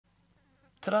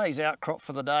Today's outcrop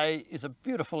for the day is a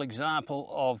beautiful example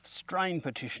of strain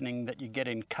partitioning that you get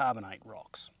in carbonate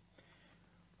rocks.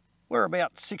 We're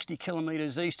about 60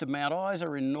 kilometres east of Mount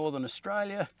Isa in northern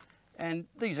Australia, and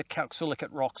these are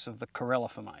calc-silicate rocks of the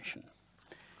Corella Formation.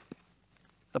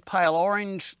 The pale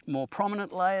orange, more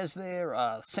prominent layers there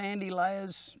are sandy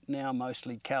layers, now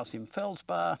mostly calcium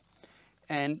feldspar,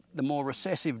 and the more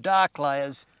recessive dark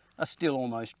layers are still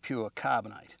almost pure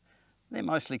carbonate. They're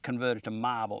mostly converted to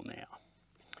marble now.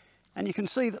 And you can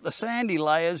see that the sandy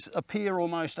layers appear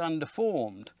almost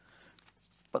undeformed,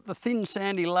 but the thin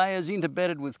sandy layers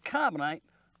interbedded with carbonate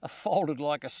are folded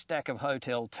like a stack of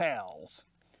hotel towels.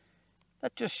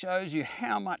 That just shows you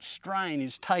how much strain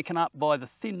is taken up by the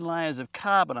thin layers of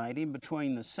carbonate in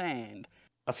between the sand.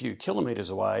 A few kilometres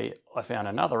away, I found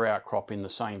another outcrop in the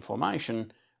same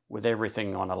formation with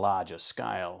everything on a larger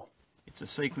scale. It's a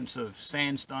sequence of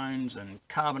sandstones and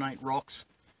carbonate rocks.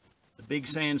 The big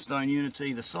sandstone units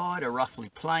either side are roughly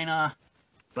planar,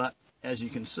 but as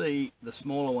you can see, the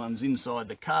smaller ones inside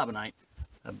the carbonate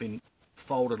have been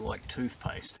folded like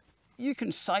toothpaste. You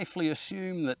can safely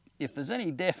assume that if there's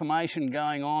any deformation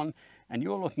going on and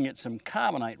you're looking at some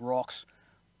carbonate rocks,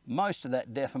 most of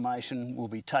that deformation will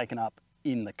be taken up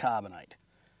in the carbonate.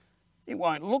 It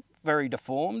won't look very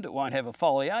deformed, it won't have a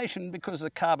foliation because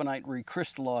the carbonate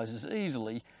recrystallises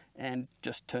easily and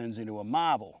just turns into a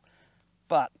marble.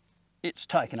 But it's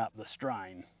taken up the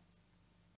strain.